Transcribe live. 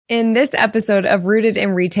In this episode of Rooted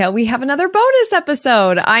in Retail, we have another bonus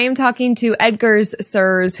episode. I am talking to Edgars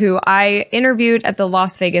Cers, who I interviewed at the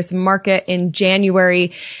Las Vegas market in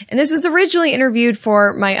January. And this was originally interviewed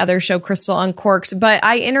for my other show, Crystal Uncorked, but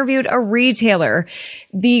I interviewed a retailer,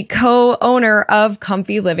 the co-owner of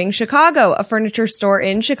Comfy Living Chicago, a furniture store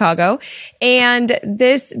in Chicago. And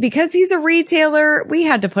this, because he's a retailer, we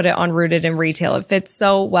had to put it on Rooted in Retail. It fits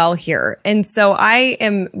so well here. And so I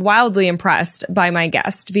am wildly impressed by my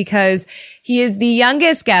guest because he is the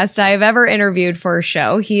youngest guest I have ever interviewed for a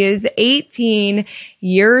show. He is 18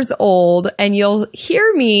 years old, and you'll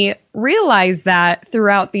hear me realize that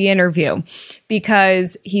throughout the interview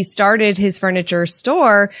because he started his furniture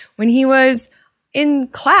store when he was in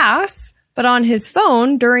class, but on his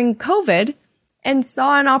phone during COVID, and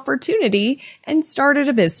saw an opportunity and started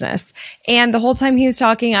a business. And the whole time he was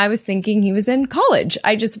talking, I was thinking he was in college.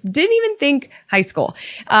 I just didn't even think high school.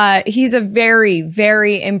 He's a very,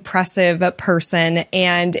 very impressive person.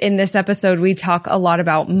 And in this episode, we talk a lot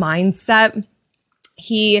about mindset.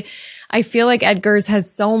 I feel like Edgars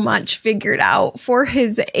has so much figured out for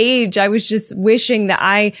his age. I was just wishing that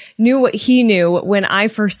I knew what he knew when I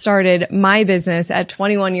first started my business at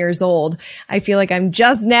 21 years old. I feel like I'm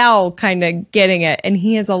just now kind of getting it, and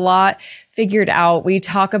he has a lot figured out. We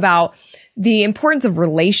talk about the importance of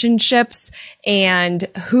relationships and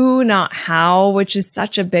who, not how, which is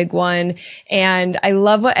such a big one. And I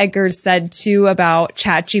love what Edgars said too about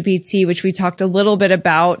ChatGPT, which we talked a little bit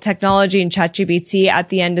about technology and ChatGPT at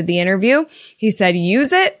the end of the interview. He said,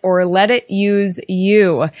 use it or let it use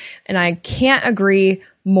you. And I can't agree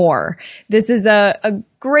more. This is a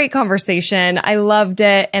great conversation. I loved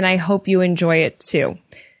it, and I hope you enjoy it too.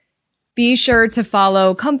 Be sure to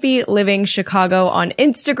follow Comfy Living Chicago on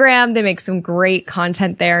Instagram. They make some great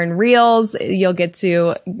content there and reels. You'll get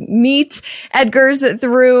to meet Edgars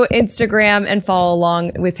through Instagram and follow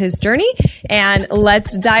along with his journey. And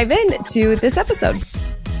let's dive into this episode.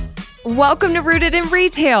 Welcome to Rooted in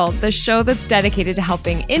Retail, the show that's dedicated to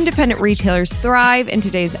helping independent retailers thrive in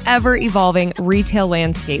today's ever-evolving retail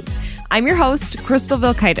landscape. I'm your host, Crystal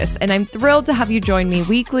Vilkaitis, and I'm thrilled to have you join me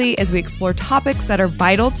weekly as we explore topics that are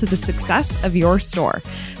vital to the success of your store.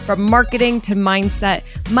 From marketing to mindset,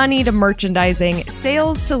 money to merchandising,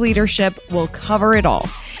 sales to leadership, we'll cover it all.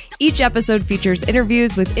 Each episode features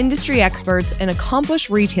interviews with industry experts and accomplished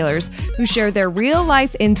retailers who share their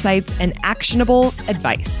real-life insights and actionable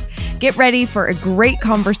advice. Get ready for a great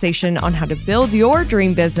conversation on how to build your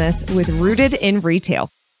dream business with Rooted in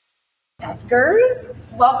Retail. Edgars,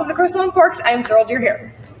 welcome to Crystal Uncorked. I'm thrilled you're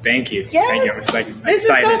here. Thank you. Yes. Thank you. I'm excited. This is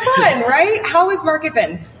so fun, right? How has market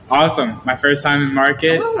been? Awesome. My first time in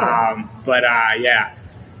market. Yeah,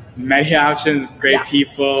 many options, great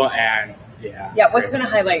people, and yeah. Yeah. What's been a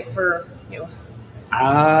highlight for you?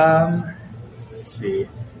 Let's see.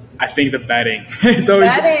 I think the bedding. It's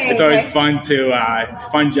always fun to it's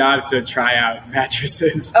a fun job to try out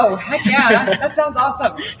mattresses. Oh, heck yeah. That sounds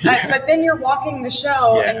awesome. Yeah. But then you're walking the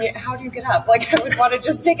show, and how do you get up? Like, I would want to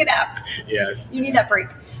just take a nap. Yes. You need that break.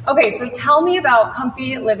 Okay, so tell me about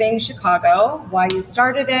Comfy Living Chicago, why you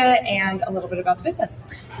started it, and a little bit about the business.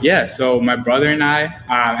 Yeah, so my brother and I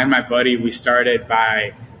and my buddy, we started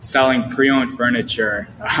by selling pre-owned furniture.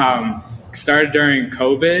 Started during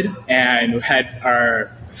COVID, and we had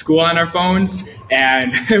our school on our phones,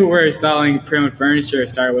 and we're selling pre-owned furniture.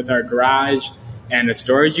 Started with our garage and a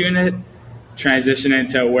storage unit, transitioned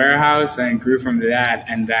into a warehouse, and grew from that.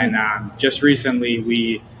 And then just recently,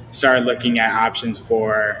 we started looking at options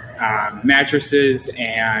for mattresses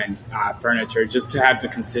and furniture, just to have the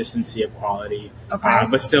consistency of quality,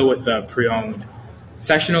 but still with the pre-owned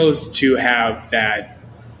sectionals to have that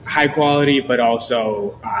high quality, but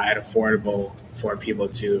also at affordable for people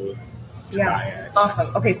to buy it.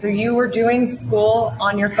 Awesome. Okay, so you were doing school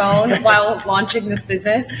on your phone while launching this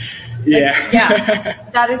business. Yeah.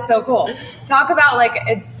 That is so cool. Talk about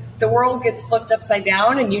the world gets flipped upside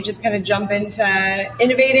down and you just kind of jump into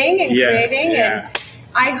innovating and creating. Yeah.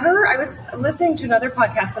 And I was listening to another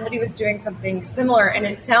podcast. Somebody was doing something similar, and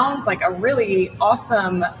it sounds like a really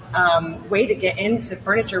awesome way to get into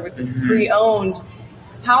furniture with the pre-owned.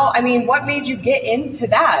 What made you get into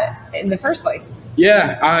that in the first place?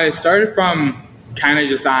 Yeah, I started from kind of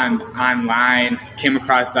just online, came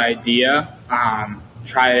across the idea,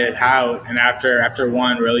 tried it out, and after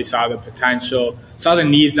one, really saw the potential, saw the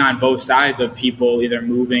needs on both sides of people either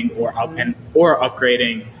moving or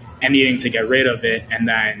upgrading and needing to get rid of it, and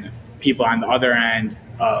then people on the other end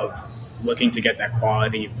of looking to get that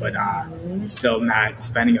quality, but still not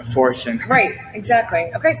spending a fortune. Right,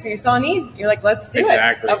 exactly. Okay, so you saw a need. You're like, let's do it.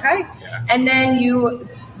 Exactly. Okay. Yeah. And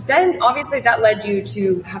then obviously that led you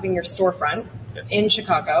to having your storefront. Yes. in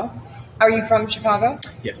Chicago. Are you from Chicago?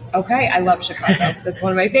 Yes. Okay, I love Chicago. That's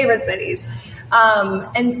one of my favorite cities.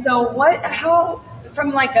 And so how,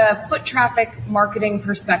 from like a foot traffic marketing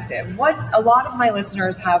perspective, a lot of my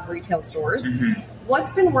listeners have retail stores.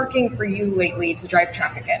 What's been working for you lately to drive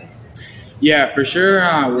traffic in? Yeah, for sure.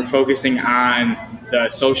 We're focusing on the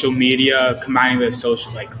social media, combining the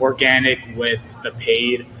social, like organic with the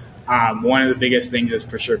paid. One of the biggest things is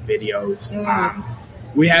for sure videos.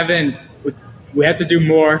 We have to do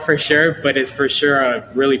more for sure, but it's for sure a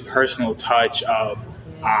really personal touch of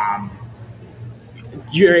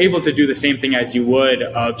you're able to do the same thing as you would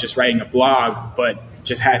of just writing a blog, but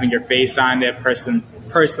just having your face on it,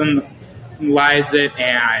 personalize it,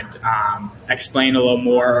 and explain a little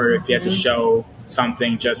more, or if you have to show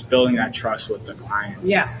something, just building that trust with the clients.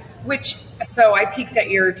 Yeah. So I peeked at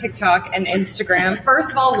your TikTok and Instagram.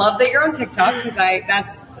 First of all, love that you're on TikTok because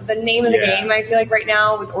that's the name of the game, I feel like, right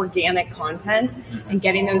now with organic content and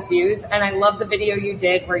getting those views. And I love the video you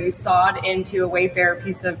did where you sawed into a Wayfair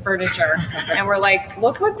piece of furniture and we're like,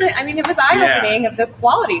 look what's it. I mean, it was eye-opening. The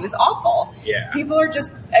quality was awful. Yeah. People are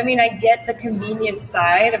just, I mean, I get the convenience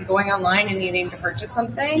side of going online and needing to purchase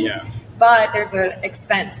something, but there's an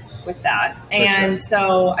expense with that. And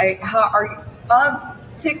so of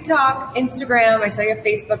TikTok, Instagram, I saw you have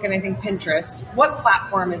Facebook, and I think Pinterest. What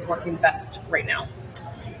platform is working best right now?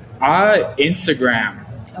 Instagram.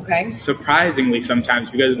 Okay. Surprisingly,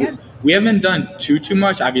 sometimes because we haven't done too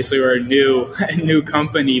much. Obviously, we're a new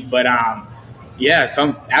company, but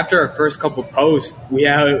after our first couple posts, we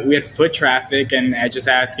had foot traffic and just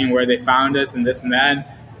asking where they found us and this and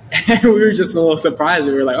that. And we were just a little surprised.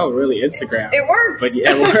 We were like, "Oh, really? Instagram? It works." But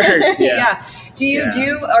it works. Yeah.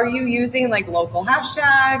 Are you using like local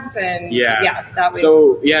hashtags and that way?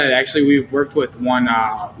 So actually, we've worked with one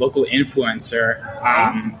local influencer,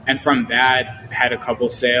 and from that had a couple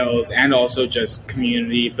sales and also just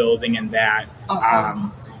community building and that.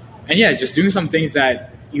 Awesome. And just doing some things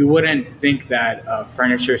that you wouldn't think that a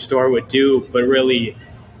furniture store would do, but really,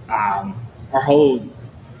 our whole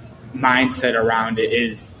mindset around it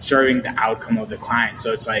is serving the outcome of the client.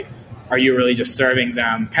 So it's like, are you really just serving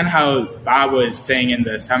them? Kind of how Bob was saying in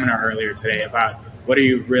the seminar earlier today about what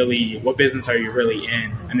business are you really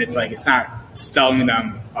in? And it's like, it's not selling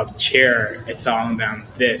them a chair, it's selling them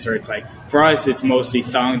this, or it's like, for us, it's mostly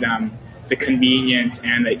selling them the convenience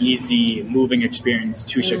and the easy moving experience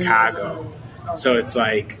to Chicago. So it's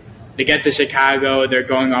like, they get to Chicago, they're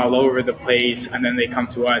going all over the place, and then they come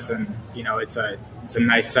to us, and it's a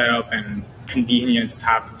nice setup and convenience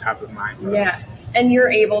top of mind for us. And you're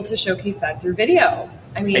able to showcase that through video.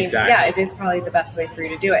 I mean, it is probably the best way for you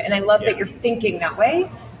to do it. And I love that you're thinking that way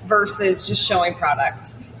versus just showing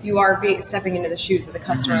product. You are stepping into the shoes of the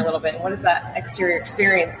customer a little bit. And what is that exterior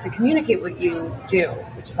experience to communicate what you do,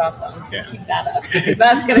 which is awesome. So keep that up because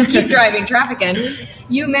that's going to keep driving traffic in.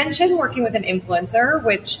 You mentioned working with an influencer,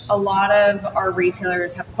 which a lot of our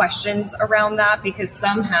retailers have questions around that because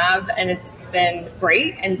some have and it's been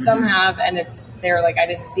great, and some have and they're like, I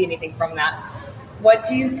didn't see anything from that.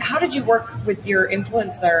 How did you work with your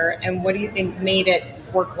influencer, and what do you think made it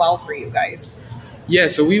work well for you guys? Yeah,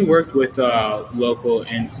 so we worked with a local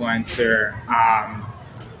influencer.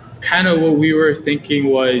 Kind of what we were thinking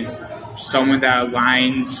was someone that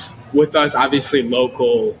aligns with us. Obviously,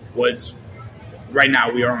 local was, right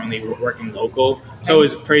now we are only working local. Okay. So it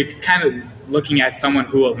was pretty kind of looking at someone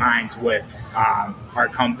who aligns with our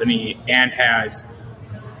company and has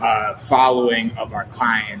a following of our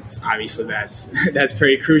clients. Obviously, that's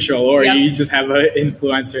pretty crucial. Or you just have an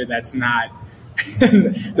influencer that's not,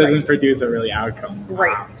 doesn't produce a really outcome.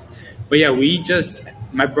 Right. But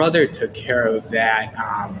my brother took care of that.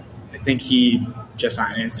 I think he just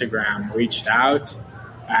on Instagram reached out,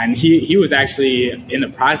 and he was actually in the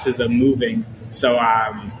process of moving. So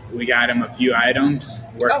we got him a few items.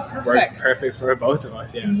 Worked perfect for both of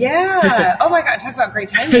us. Yeah. Oh my God. Talk about great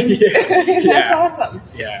timing. That's awesome.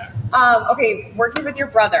 Yeah. Okay. Working with your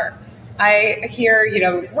brother. I hear,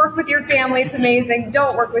 work with your family. It's amazing.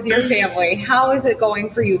 Don't work with your family. How is it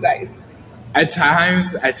going for you guys? At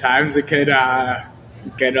times it could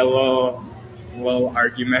get a little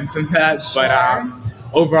arguments in that, sure. But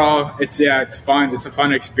overall, it's fun. It's a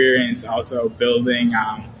fun experience. Also building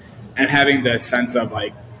and having the sense of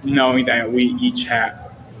like knowing that we each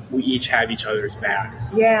have each other's back.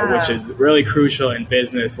 Yeah, which is really crucial in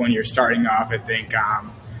business when you're starting off. I think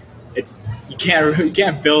you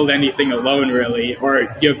can't build anything alone really,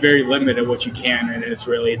 or you're very limited what you can, and it's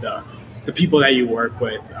really the people that you work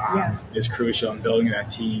with is crucial in building that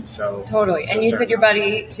team. So totally. And you said your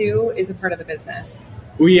buddy too is a part of the business.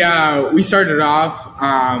 We started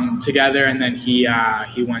off together, and then he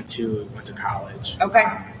went to college. Okay.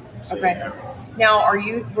 Okay. Yeah. Now,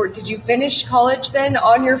 did you finish college then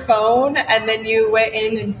on your phone, and then you went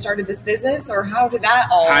in and started this business, or how did that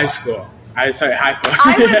all? High school. I started high school.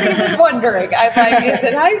 I was even wondering. I'm like, is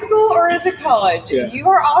it high school or is it college? Yeah. You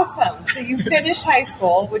are awesome. So you finished high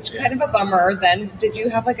school, which kind of a bummer. Then did you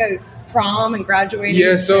have like a prom and graduating?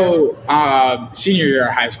 Yeah. So senior year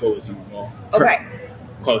of high school was normal. Okay.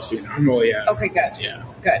 Close to normal. Yeah. Okay. Good. Yeah.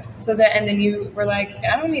 Good. So then you were like,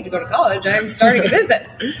 I don't need to go to college. I'm starting a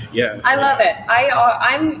business. Yes. I love it.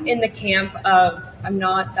 I'm in the camp of, I'm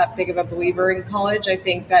not that big of a believer in college. I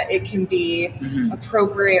think that it can be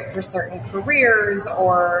appropriate for certain careers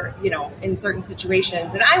or, in certain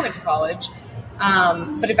situations. And I went to college.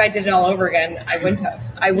 But if I did it all over again, I wouldn't have.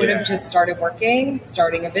 I would have just started working,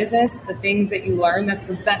 starting a business. The things that you learn, that's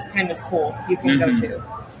the best kind of school you can go to.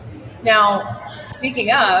 Now,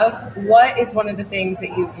 speaking of, what is one of the things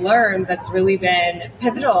that you've learned that's really been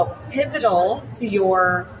pivotal to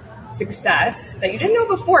your success that you didn't know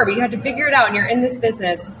before, but you had to figure it out and you're in this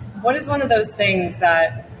business? What is one of those things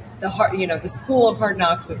that the school of hard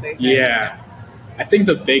knocks, as they say? Yeah. I think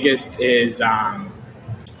the biggest is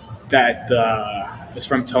it's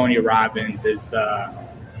from Tony Robbins, is the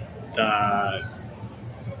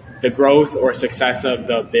growth or success of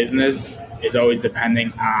the business is always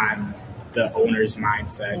depending on the owner's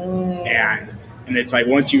mindset. And it's like,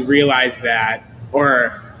 once you realize that,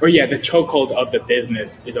 the chokehold of the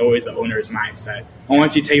business is always the owner's mindset. And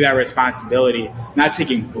once you take that responsibility, not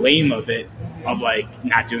taking blame of it, of like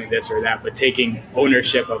not doing this or that, but taking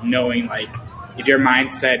ownership of knowing like if your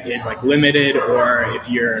mindset is like limited, or if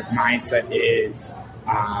your mindset is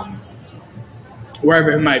wherever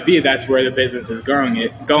it might be, that's where the business is going.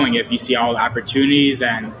 If you see all the opportunities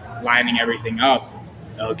and lining everything up,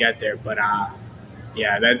 they'll get there. But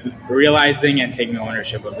that realizing and taking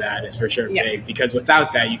ownership of that is for sure big, because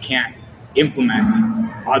without that you can't implement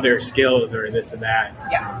other skills or this or that.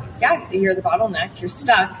 Yeah, you're the bottleneck. You're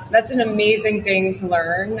stuck. That's an amazing thing to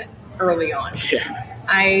learn early on. Yeah.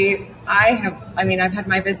 I've had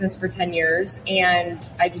my business for 10 years and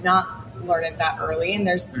I did not learn it that early. And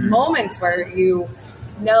there's moments where you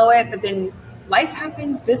know it, but then life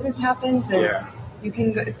happens, business happens, and you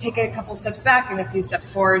can take a couple steps back and a few steps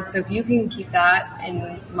forward. So if you can keep that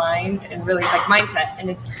in mind and really like mindset, and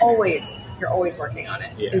you're always working on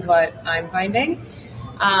it, is what I'm finding.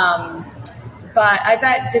 But I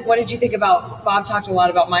bet, what did you think about, Bob talked a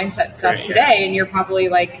lot about mindset stuff today, and you're probably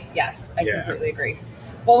like, yes, I completely agree.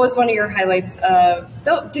 What was one of your highlights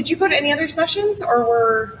did you go to any other sessions,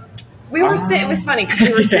 or it was funny because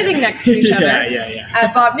we were sitting next to each other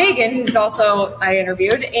at Bob Nagin, who's also I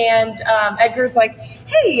interviewed, and Edgar's like,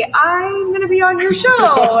 hey, I'm going to be on your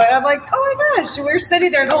show. And I'm like, oh my gosh, we were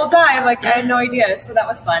sitting there the whole time. Like, I had no idea. So that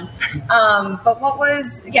was fun. But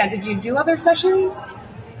did you do other sessions?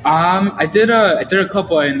 I did a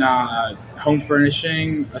couple in Home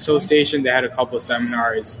Furnishing Association. They had a couple of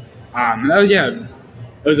seminars. It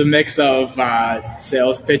was a mix of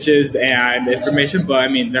sales pitches and information, but I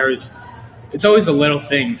mean, it's always the little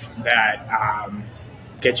things that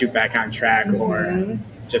get you back on track or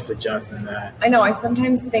just adjusting that. I know. I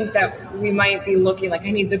sometimes think that we might be looking like,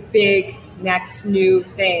 I need the big next new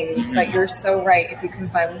thing, but you're so right. If you can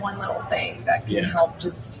find one little thing that can help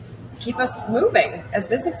just keep us moving as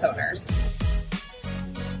business owners.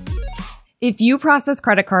 If you process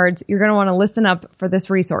credit cards, you're going to want to listen up for this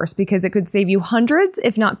resource because it could save you hundreds,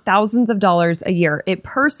 if not thousands of dollars a year. It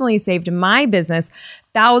personally saved my business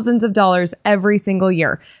thousands of dollars every single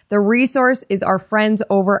year. The resource is our friends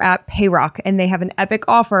over at Payrock, and they have an epic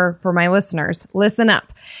offer for my listeners. Listen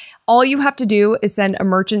up. All you have to do is send a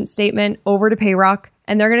merchant statement over to Payrock,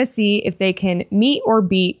 and they're going to see if they can meet or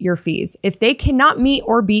beat your fees. If they cannot meet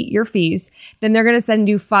or beat your fees, then they're going to send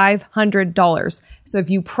you $500. So if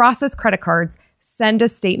you process credit cards, send a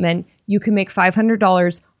statement, you can make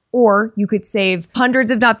 $500, or you could save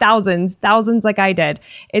hundreds, if not thousands like I did.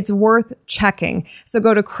 It's worth checking. So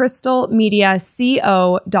go to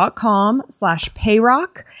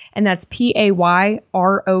crystalmediaco.com/payrock, and that's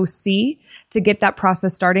PAYROC, to get that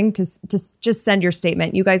process starting to just send your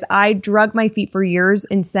statement. You guys, I drug my feet for years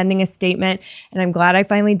in sending a statement, and I'm glad I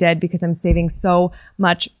finally did because I'm saving so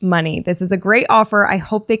much money. This is a great offer. I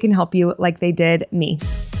hope they can help you like they did me.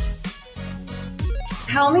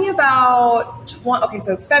 Tell me about,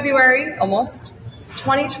 so it's February, almost,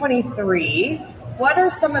 2023. What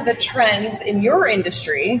are some of the trends in your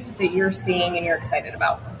industry that you're seeing and you're excited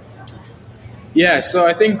about? Yeah, so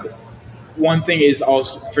I think one thing is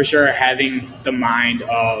also for sure having the mind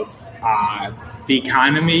of the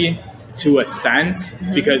economy to a sense,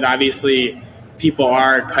 because obviously people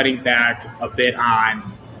are cutting back a bit on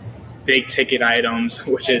big ticket items,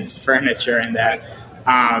 which is furniture, and that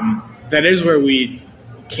that is where we're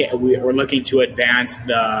looking to advance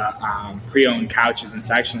the pre-owned couches and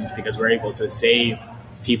sections, because we're able to save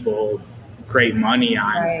people great money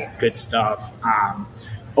on good stuff.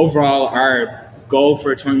 Overall, our goal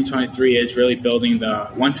for 2023 is really building the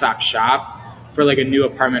one-stop shop for like a new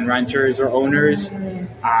apartment renters or owners.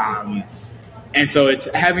 And so it's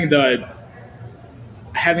having the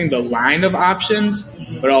line of options,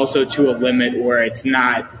 but also to a limit where it's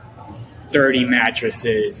not 30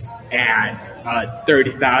 mattresses and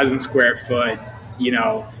 30,000 square foot,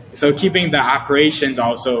 so keeping the operations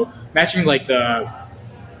also matching like the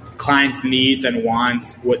client's needs and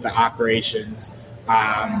wants with the operations,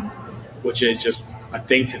 which is just a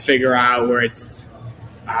thing to figure out where it's,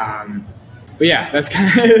 but yeah, that's kind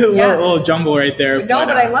of a little jumble right there. No,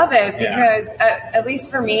 but I love it because at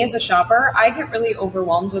least for me as a shopper, I get really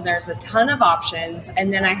overwhelmed when there's a ton of options,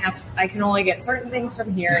 and then I can only get certain things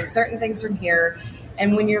from here and certain things from here.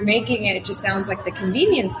 And when you're making it, it just sounds like the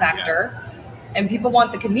convenience factor, and people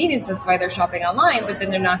want the convenience. That's why they're shopping online, but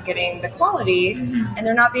then they're not getting the quality, and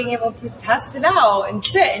they're not being able to test it out and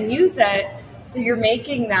sit and use it. So you're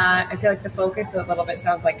making that, I feel like the focus a little bit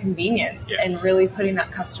sounds like convenience and really putting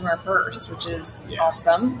that customer first, which is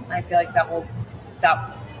awesome. I feel like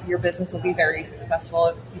that your business will be very successful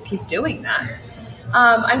if you keep doing that.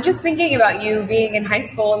 I'm just thinking about you being in high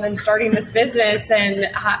school and then starting this business, and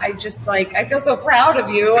I feel so proud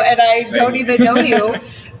of you, and I don't even know you,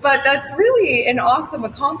 but that's really an awesome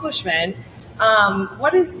accomplishment.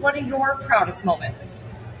 What are your proudest moments?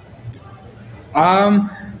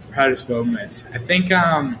 Proudest moments. I think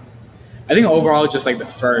overall just like the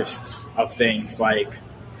firsts of things, like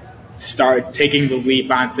start taking the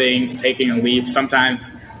leap on things, taking a leap,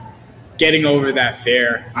 sometimes getting over that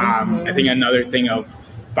fear. I think another thing of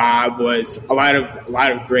Bob was a lot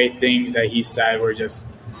of great things that he said were just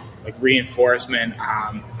like reinforcement.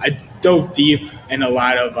 I dove deep in a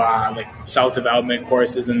lot of like self-development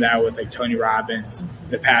courses and that with like Tony Robbins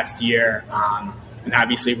the past year. And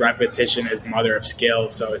obviously repetition is mother of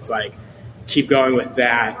skill. So it's like, keep going with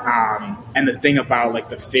that. And the thing about like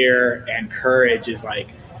the fear and courage is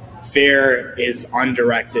like, fear is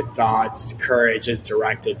undirected thoughts. Courage is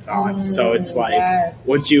directed thoughts. So it's like,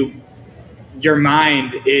 once your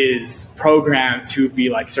mind is programmed to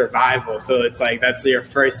be like survival. So it's like, that's your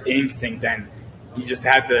first instinct. And you just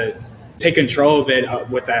have to take control of it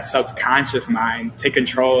with that subconscious mind, take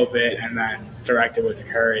control of it, and then direct it with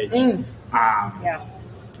courage. And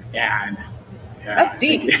that's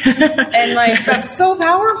deep. And like, that's so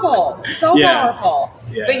powerful, powerful.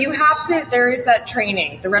 Yeah. But you have to, there is that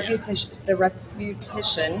training, the repetition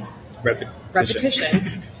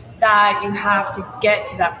that you have to get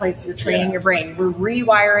to that place. You're training your brain. We're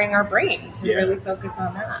rewiring our brain to really focus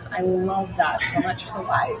on that. I love that so much. You're so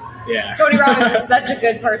wise. Tony Robbins is such a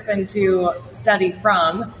good person to study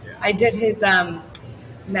from. I did his,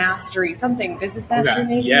 business mastery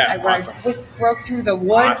maybe. I broke through the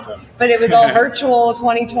wood, but it was all virtual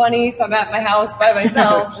 2020. So I'm at my house by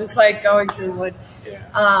myself, just like going through the wood.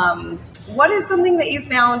 What is something that you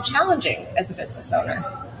found challenging as a business owner?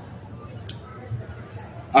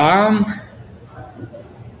 I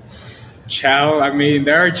mean,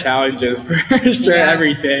 there are challenges for sure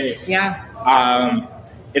every day.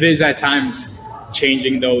 It is at times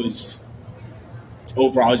changing those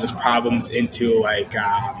overall just problems into like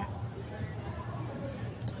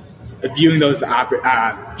viewing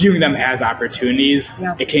them as opportunities.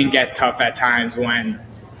 It can get tough at times when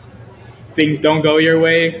things don't go your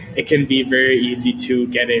way. It can be very easy to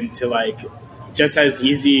get into like just as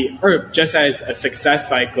a success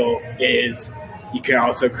cycle is, you can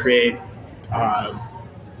also create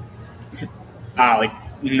like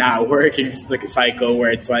not working cycle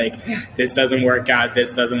where it's like this doesn't work out,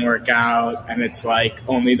 and it's like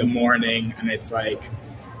only the morning, and it's like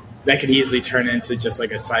that could easily turn into just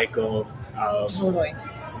like a cycle of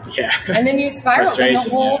and then you spiral, and the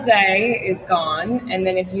whole day is gone, and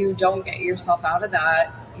then if you don't get yourself out of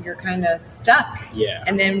that, you're kind of stuck.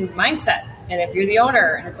 And then mindset, and if you're the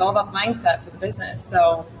owner, and it's all about mindset for the business.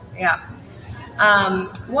 So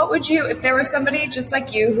what would you, if there was somebody just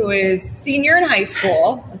like you who is senior in high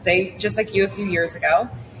school, let's say just like you a few years ago,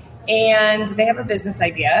 and they have a business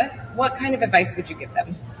idea, what kind of advice would you give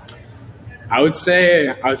them? I would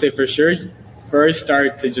say for sure, first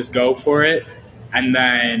start to just go for it, and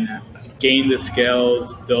then gain the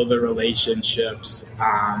skills, build the relationships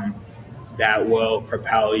that will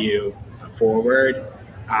propel you forward.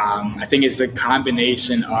 I think it's a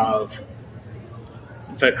combination of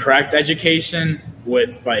the correct education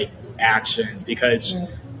with like action, because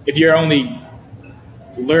if you're only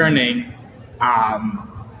learning,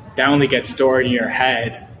 that only gets stored in your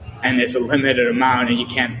head, and it's a limited amount, and you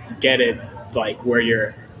can't get it like where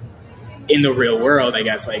you're in the real world, I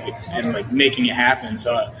guess, like, and like making it happen.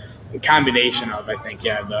 So a combination of, I think,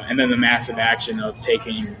 and then the massive action of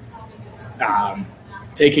taking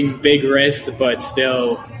big risks, but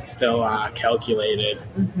still calculated.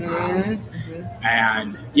 And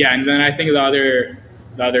then I think the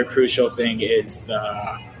other crucial thing is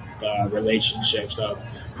the relationships of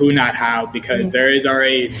who, not how, because there is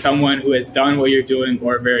already someone who has done what you're doing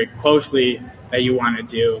or very closely that you want to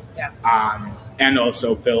do. And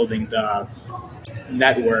also building the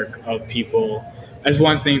network of people as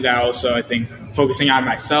one thing that also, I think, focusing on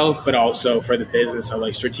myself, but also for the business of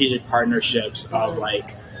like strategic partnerships of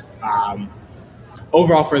like,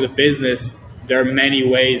 overall for the business, there are many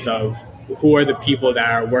ways of who are the people that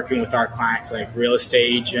are working with our clients, like real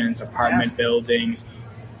estate agents, apartment buildings,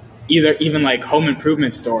 even like home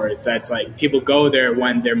improvement stores. That's like people go there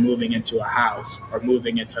when they're moving into a house or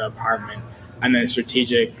moving into an apartment. And then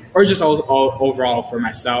strategic, or just all overall for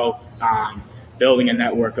myself, building a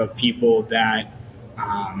network of people that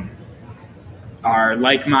are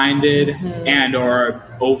like-minded and or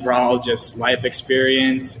overall just life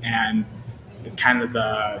experience, and kind of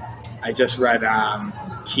I just read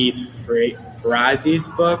Keith Ferrazzi's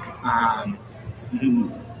book,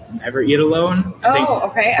 Never Eat Alone.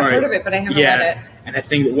 Okay. I've heard of it, but I haven't read it. And I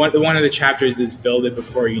think one of the chapters is build it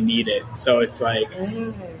before you need it. So it's like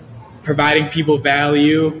providing people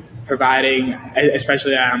value,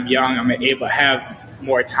 especially that I'm young, I'm able to have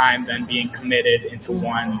more time than being committed into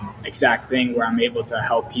one exact thing, where I'm able to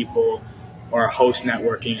help people or host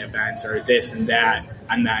networking events or this and that.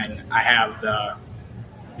 And then I have the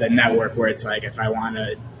network where it's like, if I want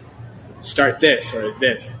to start this or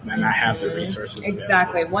this, then I have the resources.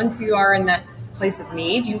 Exactly. Available. Once you are in that place of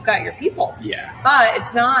need, you've got your people. Yeah. But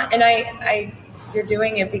it's not, and you're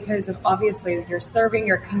doing it because of, obviously, you're serving,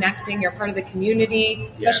 you're connecting, you're part of the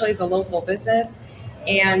community, especially as a local business.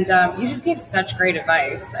 And you just gave such great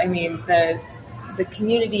advice. I mean, the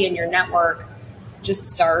community and your network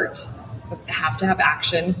just have to have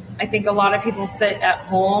action. I think a lot of people sit at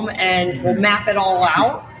home and will map it all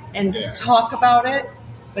out and talk about it,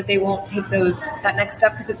 but they won't take that next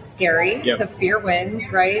step because it's scary. So fear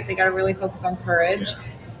wins, right? They got to really focus on courage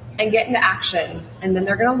and get into action. And then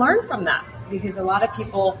they're going to learn from that, because a lot of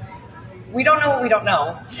people, we don't know what we don't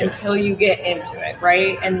know until you get into it,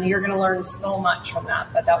 right? And you're going to learn so much from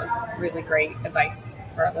that. But that was really great advice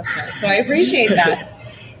for our listeners. So I appreciate that.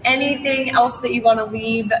 Anything else that you want to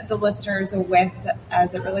leave the listeners with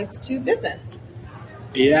as it relates to business?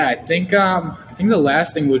 Yeah, I think the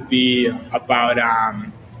last thing would be about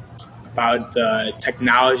the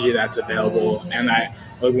technology that's available. And I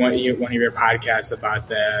like one of your podcasts about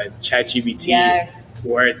the ChatGPT,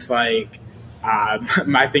 where it's like,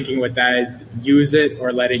 my thinking with that is use it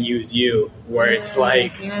or let it use you, where it's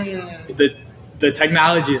like the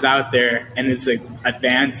technology is out there and it's like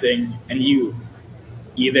advancing, and you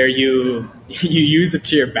use it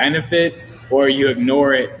to your benefit or you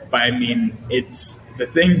ignore it. But I mean, it's the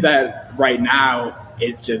things that right now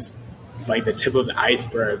is just like the tip of the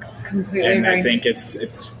iceberg. Completely and agree. I think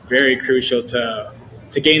it's very crucial to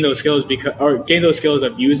gain those skills gain those skills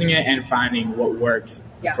of using it and finding what works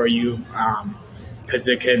for you, because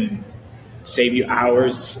it can save you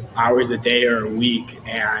hours a day or a week,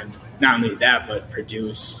 and not only that, but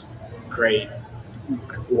produce great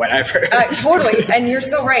whatever. Totally. And you're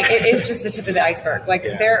so right. It is just the tip of the iceberg. Like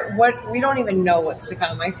we don't even know what's to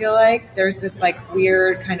come. I feel like there's this like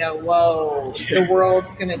weird kind of, whoa, the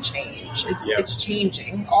world's going to change. It's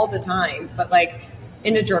changing all the time, but like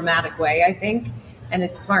in a dramatic way, I think. And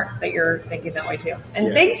it's smart that you're thinking that way too.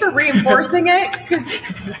 And thanks for reinforcing it, because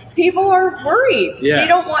people are worried. They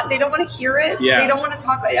don't want to hear it. They don't want to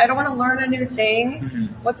talk. I don't want to learn a new thing.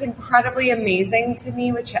 What's incredibly amazing to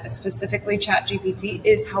me with specifically ChatGPT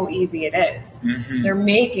is how easy it is. They're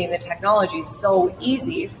making the technology so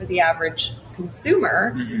easy for the average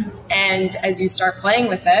consumer. And as you start playing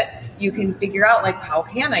with it, you can figure out like, how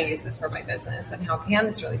can I use this for my business, and how can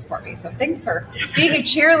this really support me? So thanks for being a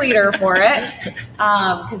cheerleader for it,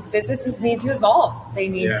 because businesses need to evolve. They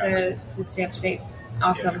need to stay up to date.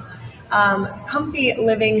 Awesome.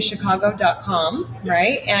 ComfyLivingChicago.com,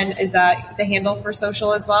 right? And is that the handle for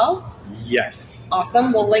social as well? Yes.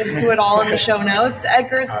 Awesome. We'll link to it all in the show notes.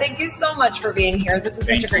 Edgars, thank you so much for being here. This was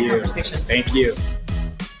such a great conversation. Thank you.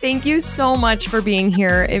 Thank you so much for being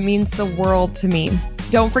here. It means the world to me.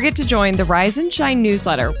 Don't forget to join the Rise and Shine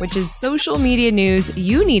newsletter, which is social media news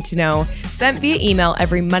you need to know, sent via email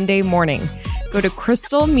every Monday morning. Go to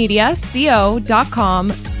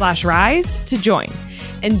crystalmediaco.com/rise to join.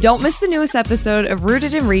 And don't miss the newest episode of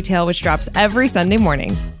Rooted in Retail, which drops every Sunday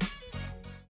morning.